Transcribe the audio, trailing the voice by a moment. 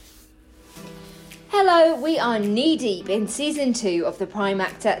Hello, we are knee-deep in Season 2 of The Prime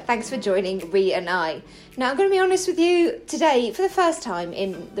Actor. Thanks for joining Rhi and I. Now, I'm going to be honest with you, today, for the first time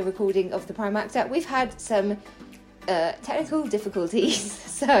in the recording of The Prime Actor, we've had some technical difficulties.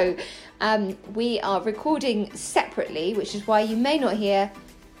 So, we are recording separately, which is why you may not hear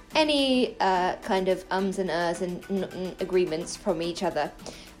any kind of ums and ers and agreements from each other.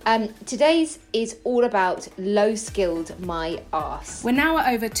 Today's is all about low-skilled my arse. We're now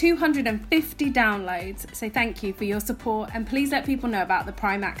at over 250 downloads, so thank you for your support, and please let people know about The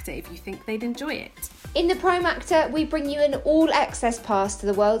Prime Actor if you think they'd enjoy it. In The Prime Actor, we bring you an all-access pass to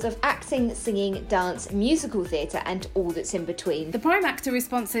the world of acting, singing, dance, musical theatre and all that's in between. The Prime Actor is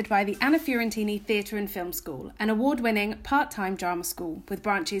sponsored by the Anna Fiorentini Theatre and Film School, an award-winning part-time drama school with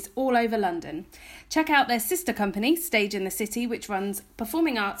branches all over London. Check out their sister company, Stage in the City, which runs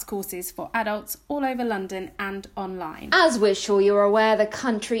performing arts courses for adults all over London and online. As we're sure you're aware, the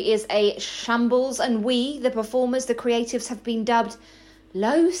country is a shambles, and we, the performers, the creatives, have been dubbed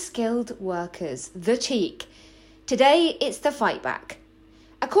low-skilled workers. The cheek. Today, it's the fight back.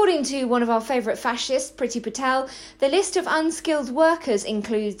 According to one of our favourite fascists, Priti Patel, the list of unskilled workers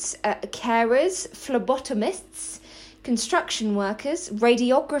includes carers, phlebotomists, construction workers,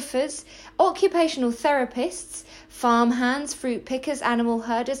 radiographers, occupational therapists, farmhands, fruit pickers, animal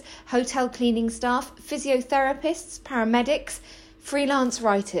herders, hotel cleaning staff, physiotherapists, paramedics, freelance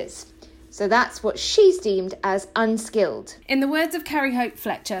writers. So that's what she's deemed as unskilled. In the words of Carrie Hope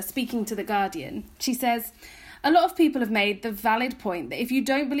Fletcher, speaking to The Guardian, she says, "A lot of people have made the valid point that if you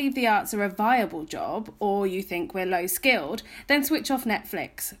don't believe the arts are a viable job, or you think we're low-skilled, then switch off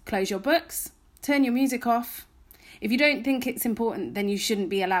Netflix, close your books, turn your music off. If you don't think it's important, then you shouldn't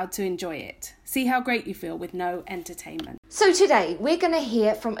be allowed to enjoy it. See how great you feel with no entertainment." So today, we're going to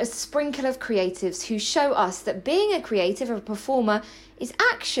hear from a sprinkle of creatives who show us that being a creative or a performer is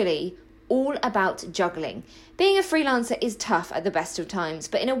actually all about juggling. Being a freelancer is tough at the best of times,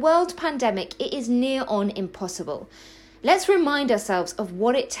 but in a world pandemic, it is near on impossible. Let's remind ourselves of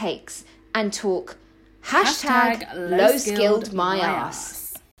what it takes and talk hashtag low-skilled my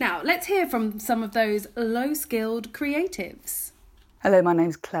arse. Now, let's hear from some of those low-skilled creatives. Hello, my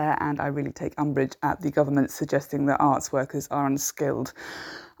name's Claire, and I really take umbrage at the government suggesting that arts workers are unskilled.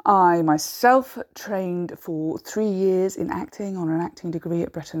 I myself trained for 3 years in acting on an acting degree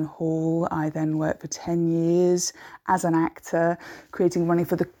at Bretton Hall. I then worked for 10 years as an actor, creating money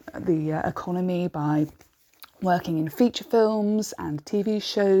for the economy by working in feature films and TV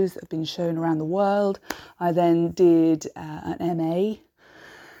shows that have been shown around the world. I then did an MA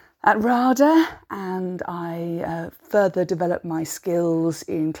at RADA, and I further developed my skills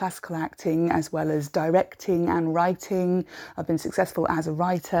in classical acting as well as directing and writing. I've been successful as a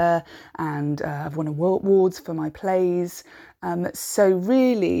writer, and I've won awards for my plays. So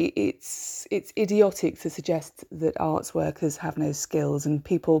really, it's idiotic to suggest that arts workers have no skills, and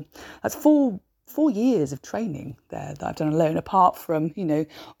people. That's four years of training there that I've done alone, apart from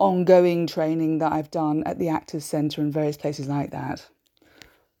ongoing training that I've done at the Actors Centre and various places like that.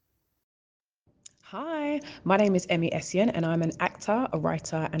 Hi, my name is Eme Essien, and I'm an actor, a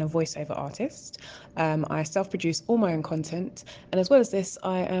writer and a voiceover artist. I self-produce all my own content, and as well as this,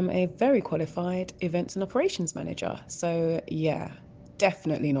 I am a very qualified events and operations manager. So yeah,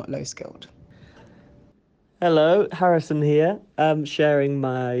 definitely not low-skilled. Hello, Harrison here. I'm sharing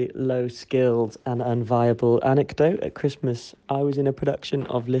my low-skilled and unviable anecdote. At Christmas, I was in a production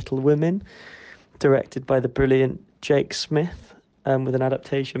of Little Women, directed by the brilliant Jake Smith, with an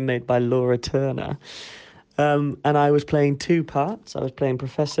adaptation made by Laura Turner. And I was playing two parts. I was playing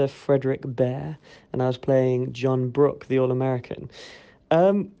Professor Frederick Bear, and I was playing John Brooke, the All-American.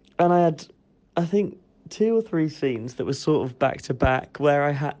 And I had, I think, 2 or 3 scenes that were sort of back-to-back where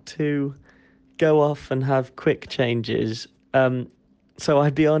I had to go off and have quick changes. So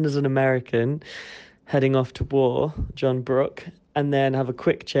I'd be on as an American, heading off to war, John Brooke, and then have a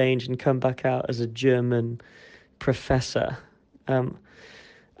quick change and come back out as a German professor.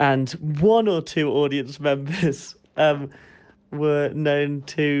 And 1 or 2 audience members were known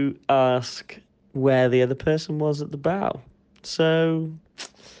to ask where the other person was at the bow. So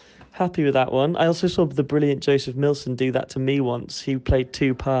happy with that one. I also saw the brilliant Joseph Milson do that to me once. He played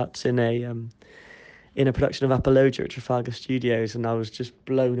 2 parts in a production of Apologia at Trafalgar Studios, and I was just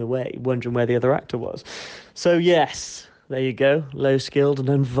blown away, wondering where the other actor was. So yes, there you go, low skilled and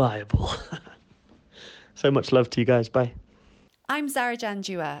unviable. So much love to you guys. Bye. I'm Zara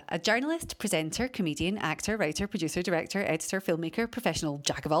Janjua, a journalist, presenter, comedian, actor, writer, producer, director, editor, filmmaker, professional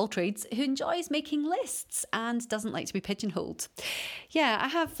jack of all trades who enjoys making lists and doesn't like to be pigeonholed. Yeah, I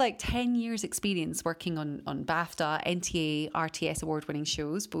have like 10 years experience working on BAFTA, NTA, RTS award-winning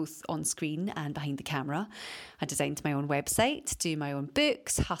shows, both on screen and behind the camera. I designed my own website, do my own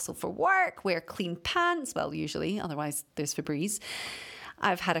books, hustle for work, wear clean pants, well usually, otherwise there's Febreze.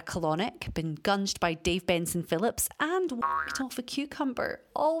 I've had a colonic, been gunged by Dave Benson Phillips and worked off a cucumber,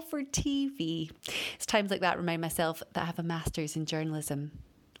 all for TV. It's times like that remind myself that I have a master's in journalism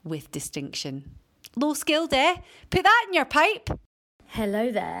with distinction. Low skilled, eh? Put that in your pipe.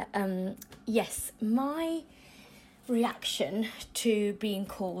 Hello there. Yes, my reaction to being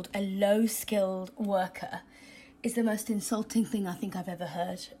called a low-skilled worker is the most insulting thing I think I've ever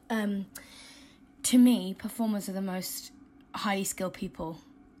heard. To me, performers are the most highly skilled people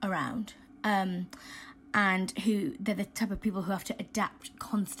around, and they're the type of people who have to adapt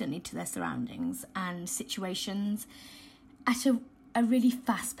constantly to their surroundings and situations at a really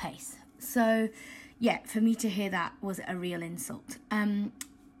fast pace. So yeah, for me to hear that was a real insult.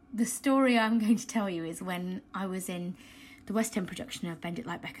 The story I'm going to tell you is when I was in the West End production of Bend It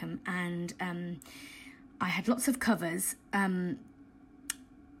Like Beckham, and I had lots of covers,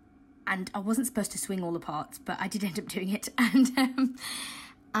 and I wasn't supposed to swing all the parts, but I did end up doing it.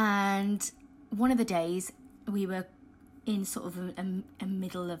 And one of the days we were in sort of a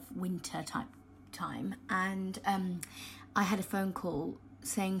middle of winter type time, and I had a phone call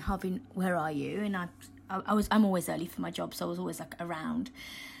saying, "Harveen, where are you?" And I'm always early for my job, so I was always like around.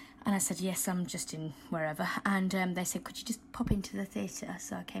 And I said, "Yes, I'm just in wherever." And they said, "Could you just pop into the theatre?"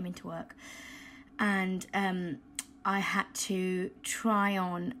 So I came into work, and I had to try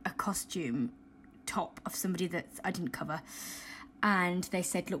on a costume top of somebody that I didn't cover. And they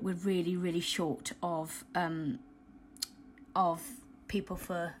said, "Look, we're really, really short of people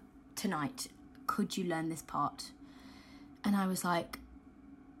for tonight. Could you learn this part?" And I was like,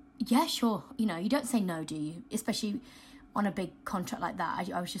 "Yeah, sure." You know, you don't say no, do you? Especially on a big contract like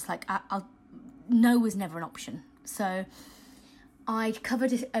that. I was just like, no was never an option. So I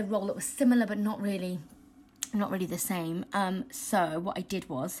covered a role that was similar, but not really the same. So what I did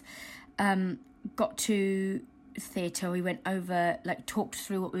was, got to theatre, we went over, like talked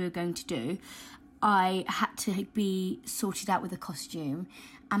through what we were going to do. I had to be sorted out with a costume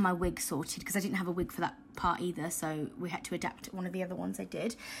and my wig sorted, because I didn't have a wig for that part either, so we had to adapt one of the other ones I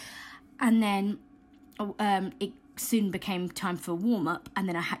did. And then it soon became time for warm-up, and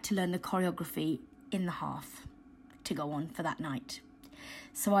then I had to learn the choreography in the half to go on for that night.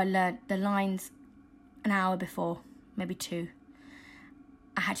 So I learned the lines an hour before, maybe 2.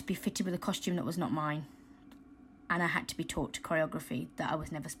 I had to be fitted with a costume that was not mine, and I had to be taught choreography that I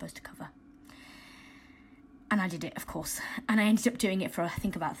was never supposed to cover. And I did it, of course, and I ended up doing it for I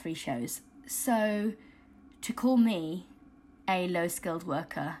think about 3 shows. So to call me a low-skilled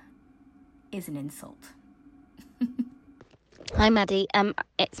worker is an insult. Hi Maddy,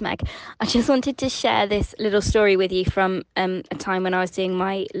 it's Meg. I just wanted to share this little story with you from a time when I was doing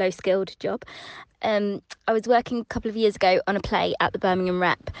my low-skilled job. I was working a couple of years ago on a play at the Birmingham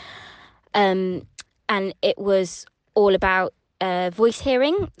Rep, and it was all about voice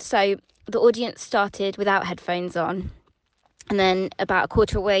hearing. So the audience started without headphones on, and then about a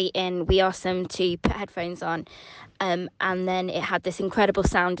quarter way in we asked them to put headphones on, and then it had this incredible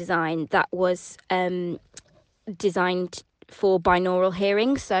sound design that was designed for binaural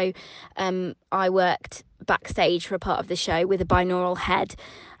hearing. So I worked backstage for a part of the show with a binaural head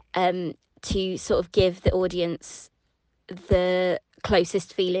to sort of give the audience the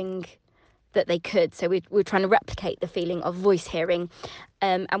closest feeling that they could. So we were trying to replicate the feeling of voice hearing,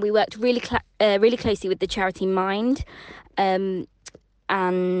 and we worked really closely with the charity Mind and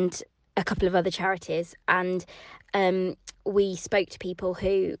a couple of other charities, and we spoke to people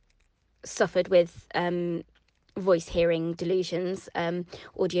who suffered with voice hearing delusions,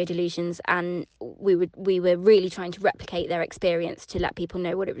 audio delusions, and we were really trying to replicate their experience to let people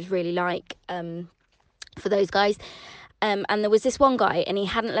know what it was really like for those guys. And there was this one guy, and he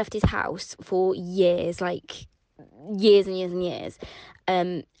hadn't left his house for years, like years and years and years.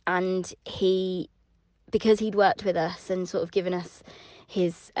 And he, because he'd worked with us and sort of given us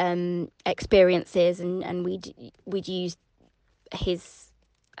his experiences, and we'd used his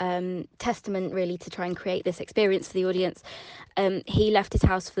testament really to try and create this experience for the audience. He left his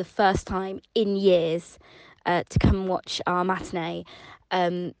house for the first time in years to come watch our matinee,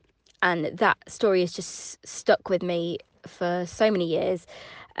 and that story has just stuck with me for so many years,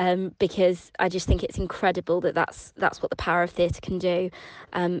 because I just think it's incredible that that's what the power of theatre can do,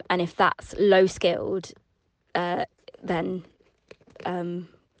 and if that's low skilled, then I'm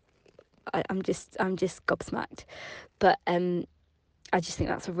just gobsmacked. But I just think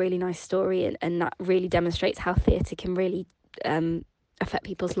that's a really nice story, and that really demonstrates how theatre can really affect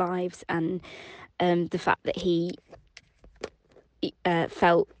people's lives, and the fact that he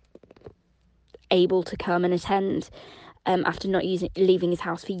felt able to come and attend after not leaving his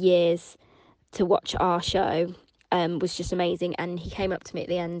house for years to watch our show was just amazing. And he came up to me at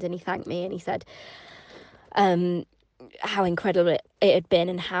the end and he thanked me, and he said how incredible it had been,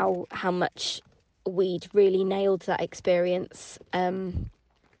 and how much we'd really nailed that experience. And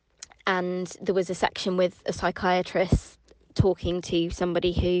there was a section with a psychiatrist talking to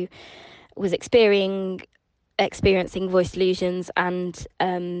somebody who was experiencing voice illusions and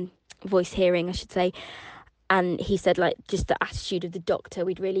voice hearing, I should say. And he said, like, just the attitude of the doctor,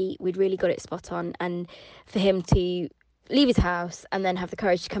 we'd really got it spot on. And for him to leave his house and then have the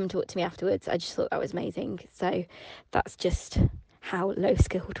courage to come and talk to me afterwards, I just thought that was amazing. So that's just how low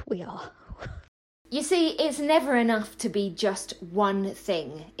skilled we are. You see, it's never enough to be just one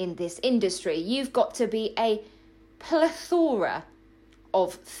thing in this industry. You've got to be a plethora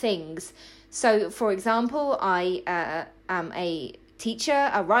of things. So, for example, I am a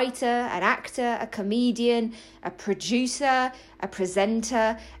teacher, a writer, an actor, a comedian, a producer, a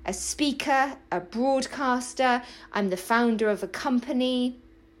presenter, a speaker, a broadcaster. I'm the founder of a company.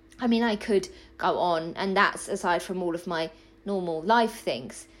 I mean, I could go on, and that's aside from all of my normal life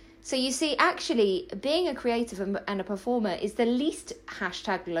things. So you see, actually, being a creative and a performer is the least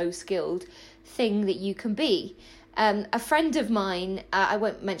 #low-skilled thing that you can be. A friend of mine, I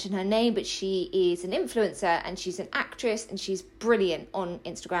won't mention her name, but she is an influencer and she's an actress and she's brilliant on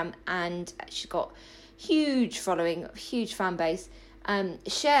Instagram, and she's got huge following, huge fan base,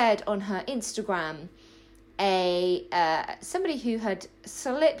 shared on her Instagram somebody who had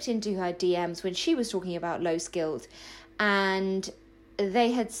slipped into her DMs when she was talking about low skilled, and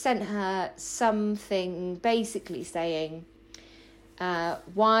they had sent her something basically saying,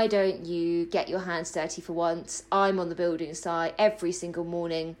 why don't you get your hands dirty for once? I'm on the building site every single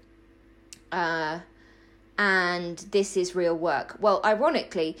morning, and this is real work. Well,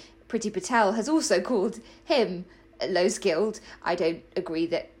 ironically, Priti Patel has also called him low skilled. I don't agree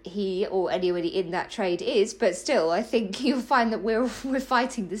that he or anybody in that trade is, but still, I think you'll find that we're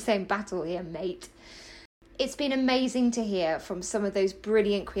fighting the same battle here, mate. It's been amazing to hear from some of those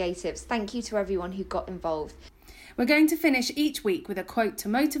brilliant creatives. Thank you to everyone who got involved. We're going to finish each week with a quote to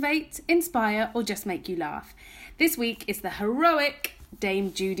motivate, inspire, or just make you laugh. This week is the heroic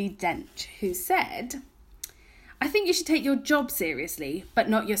Dame Judi Dench, who said, "I think you should take your job seriously, but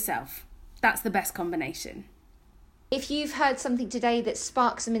not yourself. That's the best combination." If you've heard something today that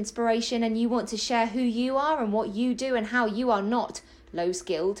sparks some inspiration and you want to share who you are and what you do and how you are not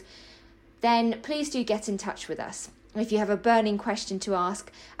low-skilled, then please do get in touch with us. If you have a burning question to ask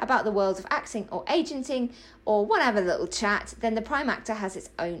about the world of acting or agenting, or want to have a little chat, then The Prime Actor has its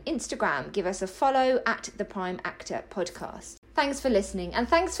own Instagram. Give us a follow at The Prime Actor Podcast. Thanks for listening, and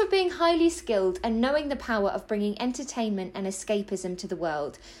thanks for being highly skilled and knowing the power of bringing entertainment and escapism to the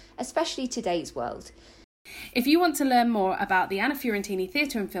world, especially today's world. If you want to learn more about the Anna Fiorentini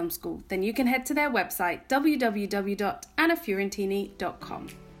Theatre and Film School, then you can head to their website, www.annafiorentini.com.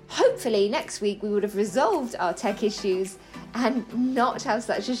 Hopefully next week we would have resolved our tech issues and not have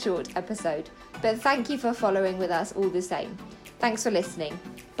such a short episode. But thank you for following with us all the same. Thanks for listening.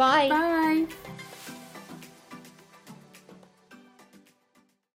 Bye. Bye.